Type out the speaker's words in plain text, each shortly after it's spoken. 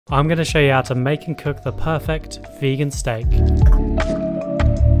I'm going to show you how to make and cook the perfect vegan steak.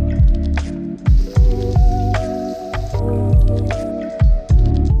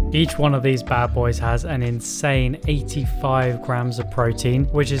 Each one of these bad boys has an insane 85 grams of protein,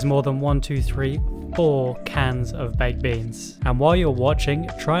 which is more than 4 cans of baked beans. And while you're watching,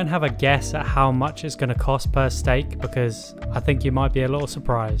 try and have a guess at how much it's going to cost per steak, because I think you might be a little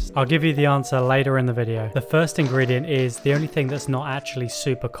surprised. I'll give you the answer later in the video. The first ingredient is the only thing that's not actually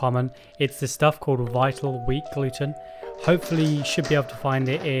super common. It's this stuff called Vital Wheat Gluten. Hopefully you should be able to find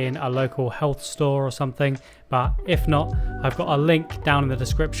it in a local health store or something, but if not, I've got a link down in the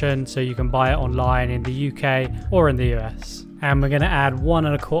description so you can buy it online in the UK or in the US. And we're going to add 1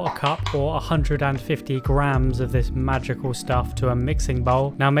 1/4 cup or 150 grams of this magical stuff to a mixing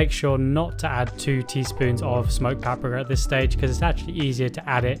bowl. Now make sure not to add 2 teaspoons of smoked paprika at this stage, because it's actually easier to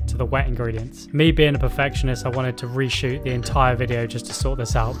add it to the wet ingredients. Me being a perfectionist, I wanted to reshoot the entire video just to sort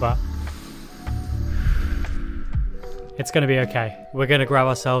this out, but it's going to be okay. We're going to grab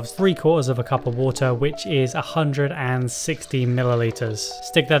ourselves 3/4 cup of water, which is 160 milliliters.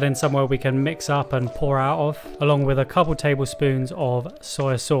 Stick that in somewhere we can mix up and pour out of, along with a couple tablespoons of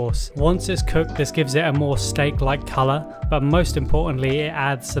soy sauce. Once it's cooked, this gives it a more steak-like color, but most importantly, it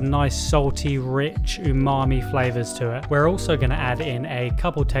adds some nice salty, rich umami flavors to it. We're also going to add in a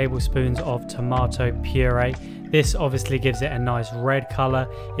couple tablespoons of tomato puree. This obviously gives it a nice red color,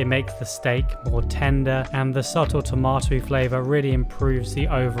 it makes the steak more tender, and the subtle tomato flavor really improves the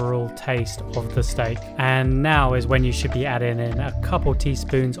overall taste of the steak. And now is when you should be adding in a couple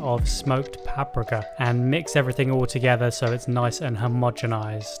teaspoons of smoked paprika and mix everything all together so it's nice and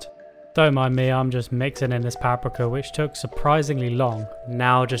homogenized. Don't mind me, I'm just mixing in this paprika, which took surprisingly long.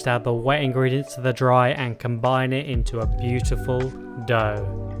 Now just add the wet ingredients to the dry and combine it into a beautiful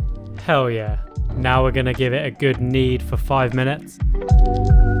dough. Hell yeah. Now we're going to give it a good knead for 5 minutes.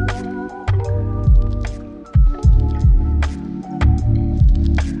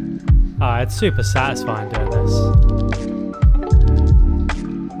 It's super satisfying doing this.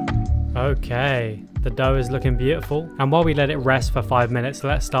 Okay, the dough is looking beautiful. And while we let it rest for 5 minutes,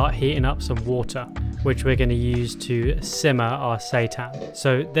 let's start heating up some water, which we're going to use to simmer our seitan.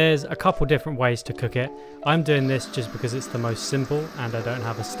 So there's a couple different ways to cook it. I'm doing this just because it's the most simple and I don't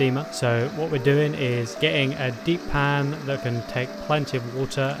have a steamer. So what we're doing is getting a deep pan that can take plenty of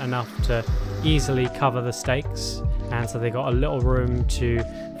water, enough to easily cover the steaks, and so they got a little room to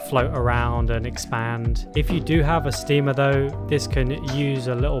float around and expand. If you do have a steamer though, this can use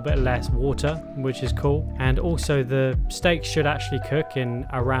a little bit less water, which is cool. And also the steaks should actually cook in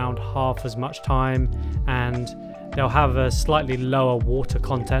around half as much time, and they'll have a slightly lower water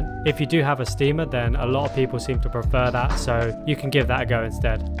content. If you do have a steamer, then a lot of people seem to prefer that, so you can give that a go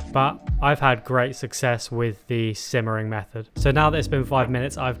instead. But I've had great success with the simmering method. So now that it's been 5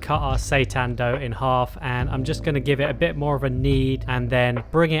 minutes, I've cut our seitan dough in half, and I'm just going to give it a bit more of a knead and then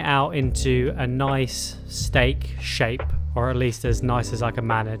bring it out into a nice steak shape, or at least as nice as I can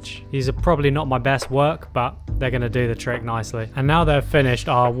manage. These are probably not my best work, but they're going to do the trick nicely. And now they're finished,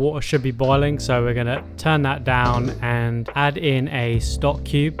 our water should be boiling, so we're going to turn that down and add in a stock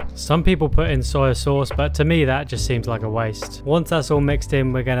cube. Some people put in soy sauce, but to me that just seems like a waste. Once that's all mixed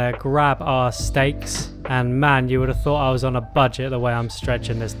in, we're going to grab our steaks, and man, you would have thought I was on a budget the way I'm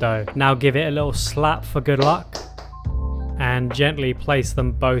stretching this dough. Now give it a little slap for good luck and gently place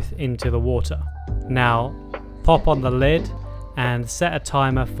them both into the water. Now pop on the lid and set a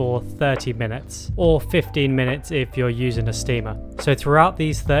timer for 30 minutes or 15 minutes if you're using a steamer. So throughout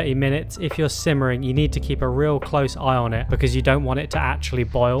these 30 minutes, if you're simmering, you need to keep a real close eye on it because you don't want it to actually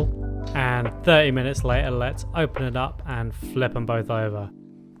boil. And 30 minutes later, let's open it up and flip them both over.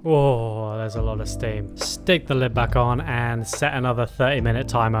 Oh, there's a lot of steam. Stick the lid back on and set another 30-minute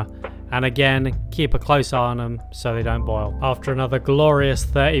timer. And again, keep a close eye on them so they don't boil. After another glorious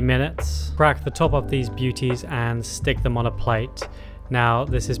 30 minutes, crack the top of these beauties and stick them on a plate. Now,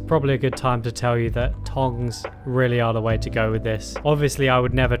 this is probably a good time to tell you that tongs really are the way to go with this. Obviously, I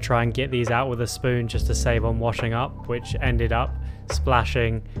would never try and get these out with a spoon just to save on washing up, which ended up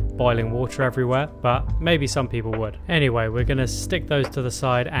splashing boiling water everywhere, but maybe some people would. Anyway, we're going to stick those to the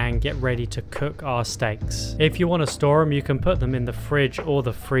side and get ready to cook our steaks. If you want to store them, you can put them in the fridge or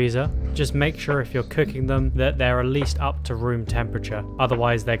the freezer. Just make sure if you're cooking them that they're at least up to room temperature,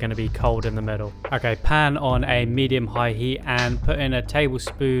 otherwise they're going to be cold in the middle. Okay, pan on a medium-high heat and put in a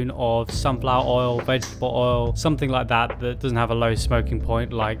tablespoon of sunflower oil, vegetable oil, something like that that doesn't have a low smoking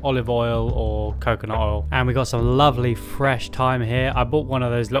point, like olive oil or coconut oil. And we got some lovely fresh thyme here. I bought one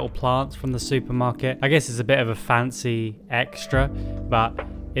of those little plants from the supermarket. I guess it's a bit of a fancy extra, but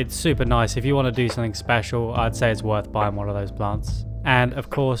it's super nice. If you want to do something special, I'd say it's worth buying one of those plants. And of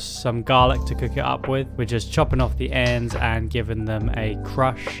course some garlic to cook it up with. We're just chopping off the ends and giving them a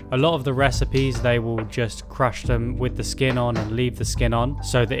crush. A lot of the recipes, they will just crush them with the skin on and leave the skin on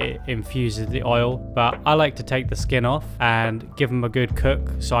so that it infuses the oil. But I like to take the skin off and give them a good cook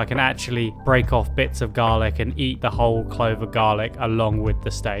so I can actually break off bits of garlic and eat the whole clove of garlic along with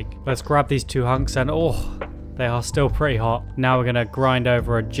the steak. Let's grab these 2 hunks and they are still pretty hot. Now we're going to grind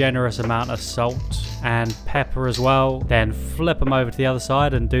over a generous amount of salt and pepper as well. Then flip them over to the other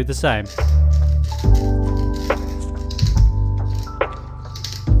side and do the same.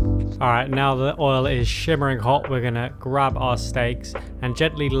 Alright, now the oil is shimmering hot, we're going to grab our steaks and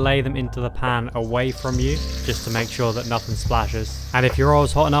gently lay them into the pan away from you, just to make sure that nothing splashes. And if your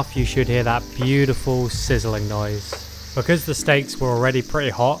oil's hot enough, you should hear that beautiful sizzling noise. Because the steaks were already pretty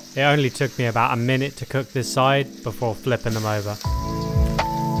hot, it only took me about a minute to cook this side before flipping them over.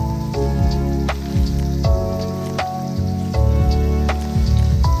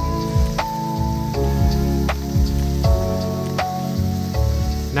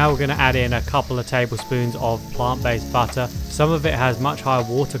 Now we're going to add in a couple of tablespoons of plant-based butter. Some of it has much higher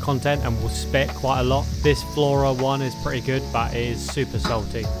water content and will spit quite a lot. This Flora one is pretty good, but it is super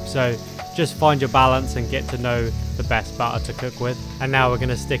salty. So just find your balance and get to know the best butter to cook with. And now we're going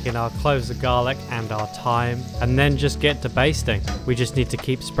to stick in our cloves of garlic and our thyme and then just get to basting. We just need to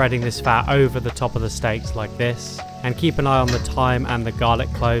keep spreading this fat over the top of the steaks like this. And keep an eye on the thyme and the garlic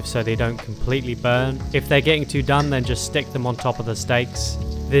cloves so they don't completely burn. If they're getting too done, then just stick them on top of the steaks.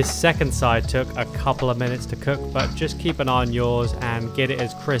 This second side took a couple of minutes to cook, but just keep an eye on yours and get it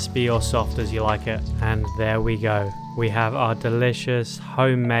as crispy or soft as you like it. And there we go. We have our delicious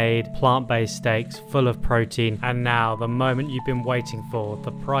homemade plant-based steaks full of protein. And now the moment you've been waiting for.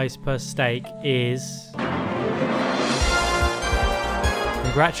 The price per steak is...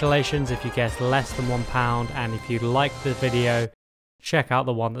 Congratulations if you guessed less than £1, and if you liked the video, check out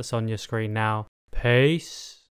the one that's on your screen now. Peace.